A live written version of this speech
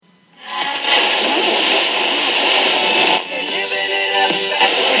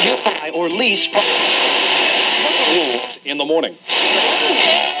stage fright. In the morning.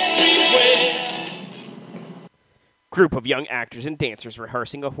 Group of young actors and dancers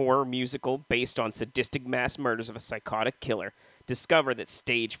rehearsing a horror musical based on sadistic mass murders of a psychotic killer discover that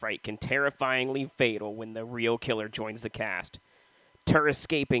stage fright can terrifyingly fatal when the real killer joins the cast.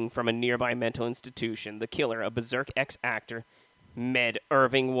 Escaping from a nearby mental institution, the killer, a berserk ex-actor, Med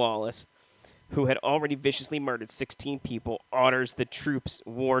Irving Wallace, who had already viciously murdered 16 people, orders the troupe's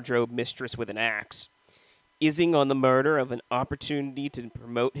wardrobe mistress with an axe. Izing on the murder of an opportunity to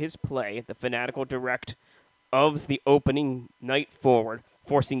promote his play, the fanatical direct of the opening night forward,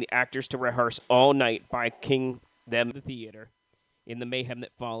 forcing the actors to rehearse all night by kicking them the theater. In the mayhem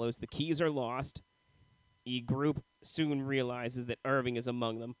that follows, the keys are lost. E group soon realizes that Irving is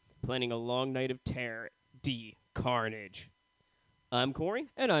among them, planning a long night of terror. D. Carnage. I'm Corey.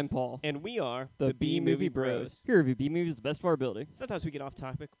 And I'm Paul. And we are the B-Movie Bros. Here review B-movies the best of our ability. Sometimes we get off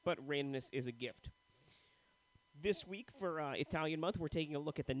topic, but randomness is a gift. This week for Italian Month, we're taking a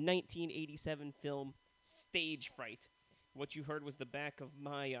look at the 1987 film Stage Fright. What you heard was the back of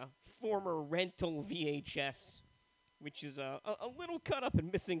my former rental VHS, which is a little cut up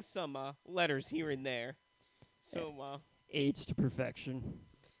and missing some letters here and there. So, aids to perfection.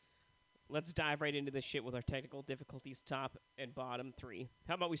 Let's dive right into this shit with our technical difficulties top and bottom 3.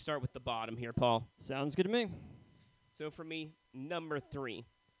 How about we start with the bottom here, Paul? Sounds good to me. So for me, number 3.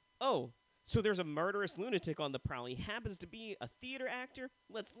 Oh, so there's a murderous lunatic on the prowl. He happens to be a theater actor?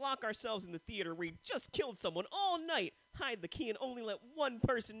 Let's lock ourselves in the theater where he just killed someone all night, hide the key, and only let one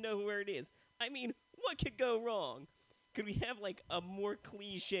person know where it is. I mean, what could go wrong? Could we have, like, a more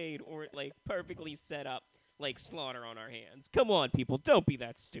cliched or, like, perfectly set up, like, slaughter on our hands? Come on, people, don't be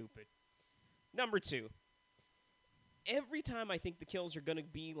that stupid. Number 2. Every time I think the kills are going to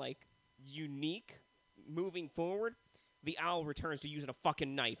be, like, unique moving forward, the owl returns to using a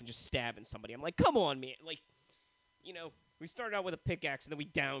fucking knife and just stabbing somebody. I'm like, come on, man. Like, you know, we started out with a pickaxe and then we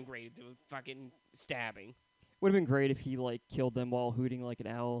downgraded to a fucking stabbing. Would have been great if he, like, killed them while hooting like an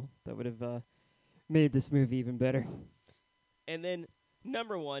owl. That would have made this movie even better. And then,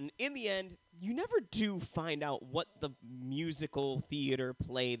 number 1, in the end, you never do find out what the musical theater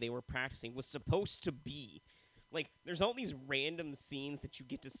play they were practicing was supposed to be. Like, there's all these random scenes that you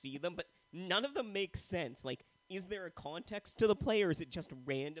get to see them, but none of them make sense. Like, is there a context to the play, or is it just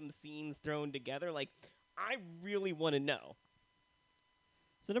random scenes thrown together? Like, I really want to know.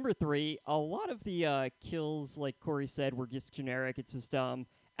 So number 3, a lot of the kills, like Corey said, were just generic. It's just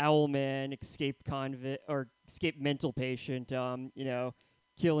Owlman, escaped convict, or escaped mental patient, you know,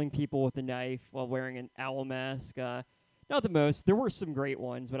 killing people with a knife while wearing an owl mask. Not the most. There were some great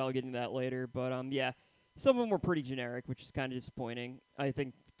ones, but I'll get into that later. But, yeah, some of them were pretty generic, which is kind of disappointing. I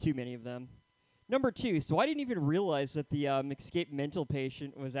think too many of them. Number 2, so I didn't even realize that the escaped mental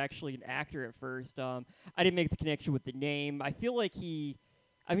patient was actually an actor at first. I didn't make the connection with the name. I feel like he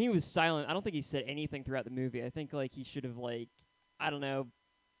was silent. I don't think he said anything throughout the movie. I think, like, he should have, like, I don't know,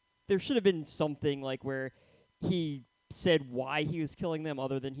 there should have been something, like, where he said why he was killing them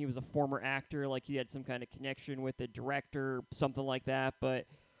other than he was a former actor, like he had some kind of connection with the director, something like that,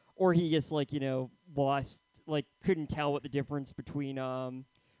 or he just, like, you know, lost, like, couldn't tell what the difference between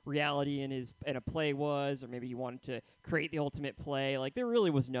reality and a play was, or maybe he wanted to create the ultimate play. Like, there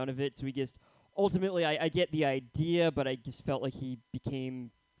really was none of it, so he just, ultimately, I get the idea, but I just felt like he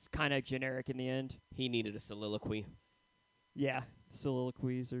became kind of generic in the end. He needed a soliloquy. Yeah,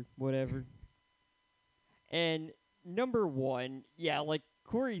 soliloquies or whatever. And number 1, yeah, like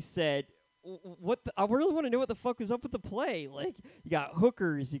Corey said, I really want to know what the fuck was up with the play. Like, you got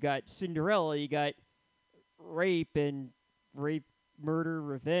hookers, you got Cinderella, you got rape, murder,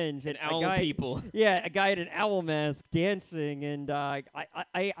 revenge, and owl people. Yeah, a guy in an owl mask dancing, and I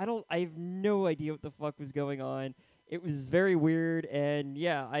have no idea what the fuck was going on. It was very weird, and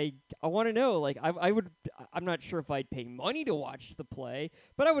yeah, I want to know. Like, I'm not sure if I'd pay money to watch the play,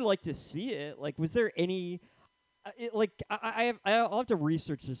 but I would like to see it. Like, was there any? I'll have to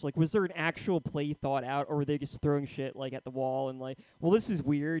research this. Like, was there an actual play thought out, or were they just throwing shit, like, at the wall and, like, well, this is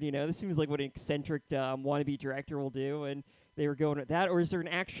weird, you know, this seems like what an eccentric wannabe director will do, and they were going at that, or is there an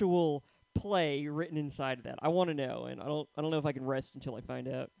actual play written inside of that? I want to know, and I don't know if I can rest until I find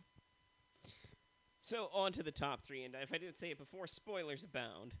out. So on to the top 3, and if I didn't say it before, spoilers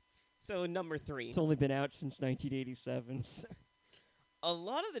abound. So number 3. It's only been out since 1987. A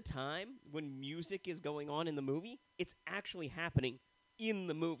lot of the time, when music is going on in the movie, it's actually happening in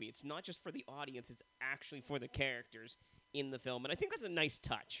the movie. It's not just for the audience, it's actually for the characters in the film. And I think that's a nice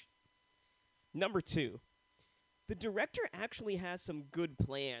touch. Number 2, the director actually has some good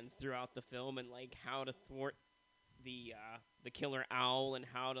plans throughout the film and, like, how to thwart the killer owl and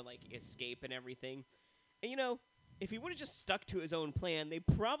how to like escape and everything. And if he would have just stuck to his own plan, they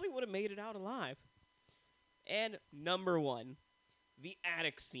probably would have made it out alive. And number one, the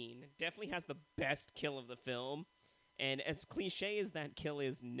attic scene definitely has the best kill of the film. And as cliche as that kill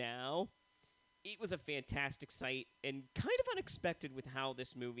is now, it was a fantastic sight and kind of unexpected with how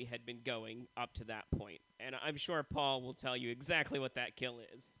this movie had been going up to that point. And I'm sure Paul will tell you exactly what that kill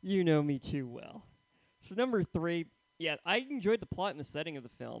is. You know me too well. So number 3, yeah, I enjoyed the plot and the setting of the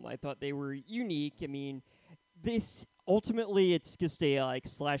film. I thought they were unique. I mean, this ultimately it's just a like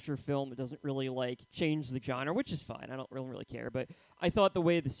slasher film. It doesn't really like change the genre, which is fine. I don't really care. But I thought the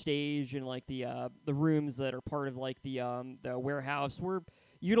way the stage and like the rooms that are part of like the warehouse were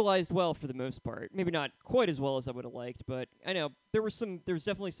utilized well for the most part. Maybe not quite as well as I would have liked, but I know there was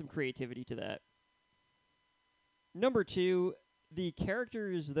definitely some creativity to that. Number 2, the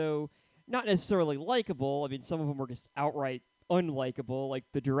characters, though not necessarily likable. I mean, some of them were just outright unlikable. Like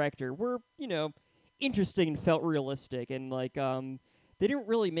the director were, interesting and felt realistic, and like they didn't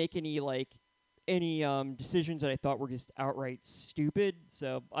really make any decisions that I thought were just outright stupid.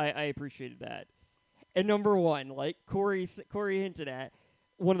 So I appreciated that. And number 1, like Corey hinted at,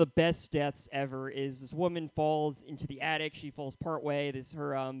 one of the best deaths ever is this woman falls into the attic. She falls part way.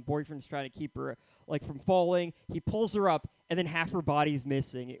 Her boyfriend's trying to keep her like from falling. He pulls her up, and then half her body's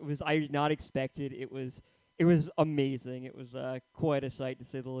missing. I did not expect it. It was amazing. It was quite a sight, to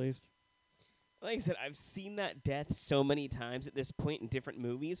say the least. Like I said, I've seen that death so many times at this point in different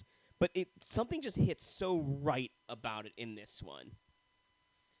movies, but something just hits so right about it in this one.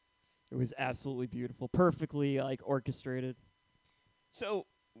 It was absolutely beautiful, perfectly like orchestrated. So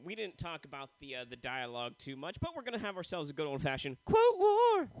we didn't talk about the dialogue too much, but we're gonna have ourselves a good old fashioned quote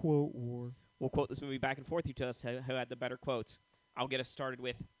war. Quote war. We'll quote this movie back and forth. You tell us who had the better quotes. I'll get us started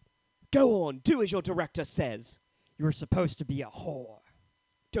with, "Go on, do as your director says. You're supposed to be a whore."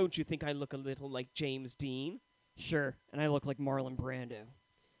 Don't you think I look a little like James Dean? Sure, and I look like Marlon Brando.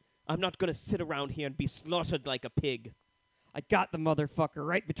 I'm not gonna sit around here and be slaughtered like a pig. I got the motherfucker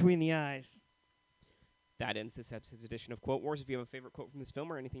right between the eyes. That ends this episode's edition of Quote Wars. If you have a favorite quote from this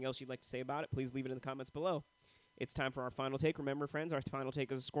film or anything else you'd like to say about it, please leave it in the comments below. It's time for our final take. Remember, friends, our final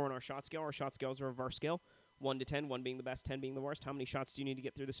take is a score on our shot scale. Our shot scale is a reverse scale, 1 to 10, 1 being the best, 10 being the worst. How many shots do you need to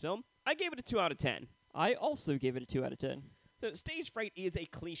get through this film? I gave it a 2 out of 10. I also gave it a 2 out of 10. So, Stage Fright is a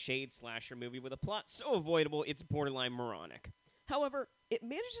cliched slasher movie with a plot so avoidable it's borderline moronic. However, it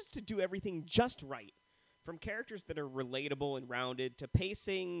manages to do everything just right. From characters that are relatable and rounded, to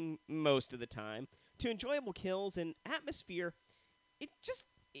pacing most of the time, to enjoyable kills and atmosphere,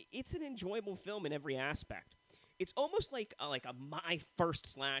 it's an enjoyable film in every aspect. It's almost like a my first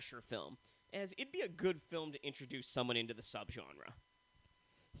slasher film, as it'd be a good film to introduce someone into the subgenre.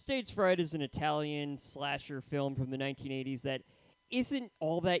 Stage Fright is an Italian slasher film from the 1980s that isn't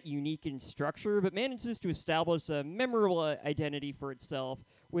all that unique in structure, but manages to establish a memorable identity for itself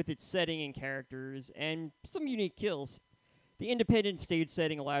with its setting and characters, and some unique kills. The independent stage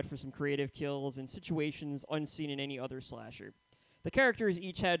setting allowed for some creative kills and situations unseen in any other slasher. The characters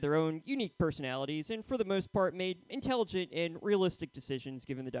each had their own unique personalities, and for the most part made intelligent and realistic decisions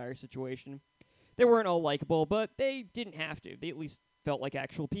given the dire situation. They weren't all likable, but they didn't have to. They at least felt like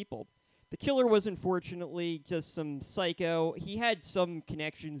actual people. The killer was unfortunately just some psycho. He had some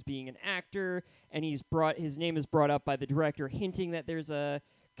connections being an actor, and his name is brought up by the director, hinting that there's a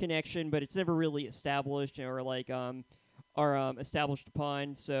connection, but it's never really established or established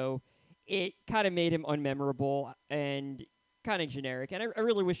upon. So it kind of made him unmemorable and kind of generic. And I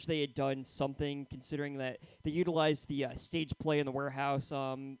really wish they had done something, considering that they utilized the stage play in the warehouse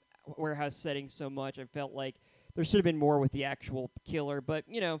setting so much. I felt like there should have been more with the actual killer, but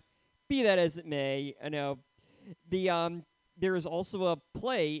be that as it may, I know there is also a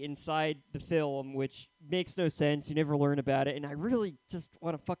play inside the film which makes no sense. You never learn about it, and I really just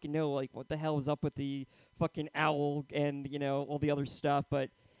want to fucking know like what the hell is up with the fucking owl and all the other stuff. But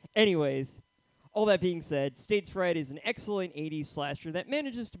anyways, all that being said, Stage Fright is an excellent 80s slasher that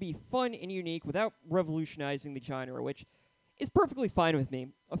manages to be fun and unique without revolutionizing the genre, which is perfectly fine with me.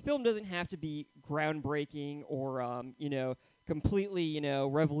 A film doesn't have to be groundbreaking or completely,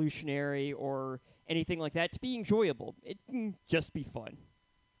 revolutionary or anything like that to be enjoyable. It can just be fun.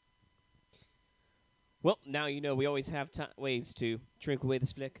 Well, now we always have ways to drink away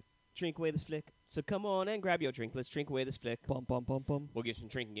this flick. Drink away this flick. So come on and grab your drink. Let's drink away this flick. Bum, bum, bum, bum. We'll give some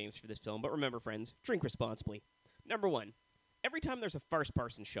drinking games for this film, but remember, friends, drink responsibly. Number 1, every time there's a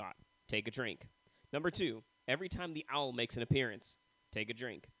first-person shot, take a drink. Number 2, every time the owl makes an appearance, take a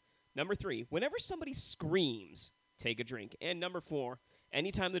drink. Number 3, whenever somebody screams, take a drink. And number 4,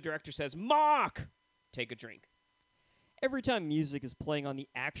 anytime the director says, "Mark!" take a drink. Every time music is playing on the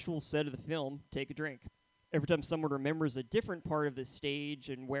actual set of the film, take a drink. Every time someone remembers a different part of the stage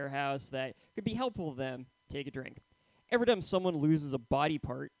and warehouse that could be helpful to them, take a drink. Every time someone loses a body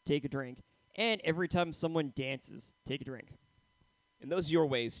part, take a drink. And every time someone dances, take a drink. And those are your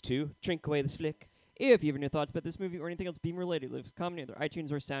ways to drink away this flick. If you have any thoughts about this movie or anything else Beam related, leave us a comment either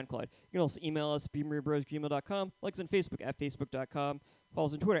iTunes or SoundCloud. You can also email us at beammoviebros@gmail.com, like us on Facebook at facebook.com, follow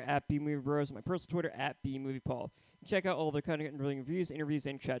us on Twitter at beammoviebros, and my personal Twitter at beammoviepaull. Check out all the content including reviews, interviews,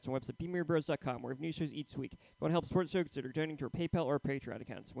 and chats on our website beammoviebros.com, where we have new shows each week. If you want to help support the show, consider donating to our PayPal or Patreon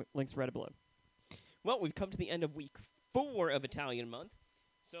accounts. Links right below. Well, we've come to the end of week 4 of Italian Month.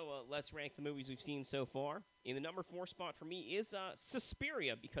 So let's rank the movies we've seen so far. In the number 4 spot for me is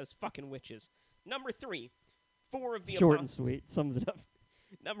Suspiria, because fucking witches. Number 3, 4 of the Short and sweet. Sums it up.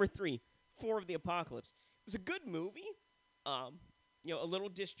 Number 3, 4 of the Apocalypse. It was a good movie. A little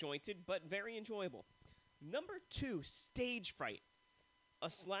disjointed, but very enjoyable. Number 2, Stage Fright.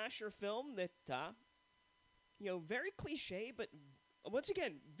 A slasher film that, very cliche, but once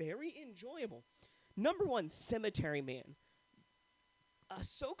again, very enjoyable. Number 1, Cemetery Man. A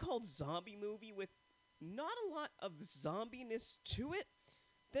so-called zombie movie with not a lot of zombiness to it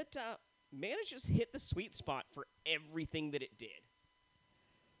that manages to hit the sweet spot for everything that it did.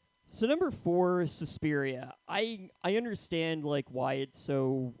 So number 4, Suspiria. I understand why it's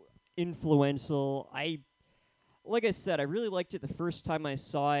so influential. Like I said, I really liked it the first time I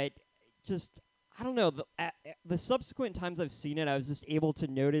saw it. Just I don't know, the subsequent times I've seen it, I was just able to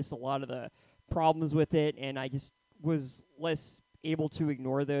notice a lot of the problems with it, and I just was less able to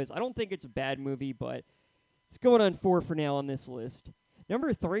ignore those. I don't think it's a bad movie, but it's going on 4 for now on this list.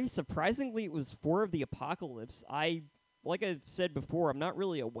 Number 3, surprisingly, it was 4 of the Apocalypse. Like I've said before, I'm not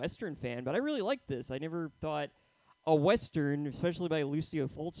really a Western fan, but I really liked this. I never thought a Western, especially by Lucio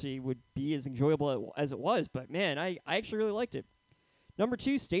Fulci, would be as enjoyable as it was, but man, I actually really liked it. Number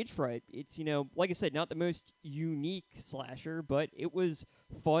 2, Stage Fright. It's, like I said, not the most unique slasher, but it was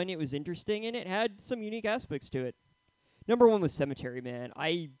fun, it was interesting, and it had some unique aspects to it. Number 1 was Cemetery Man.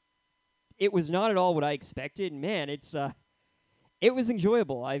 It was not at all what I expected. Man, it was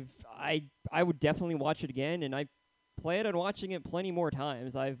enjoyable. I would definitely watch it again, and I plan on watching it plenty more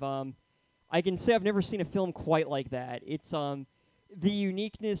times. I can say I've never seen a film quite like that. It's the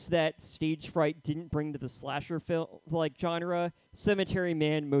uniqueness that Stage Fright didn't bring to the slasher film genre. Cemetery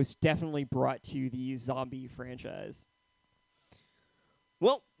Man most definitely brought to the zombie franchise.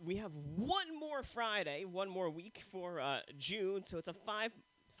 Well, we have one more Friday, one more week for June, so it's a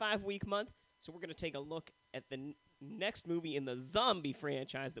five-week month. So we're going to take a look at the next movie in the zombie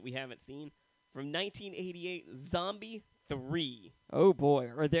franchise that we haven't seen from 1988, Zombie 3. Oh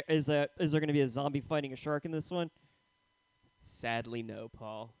boy, is there going to be a zombie fighting a shark in this one? Sadly, no,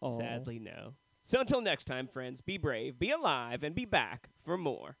 Paul. Aww. Sadly, no. So until next time, friends, be brave, be alive, and be back for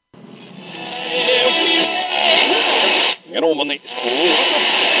more. 여러분의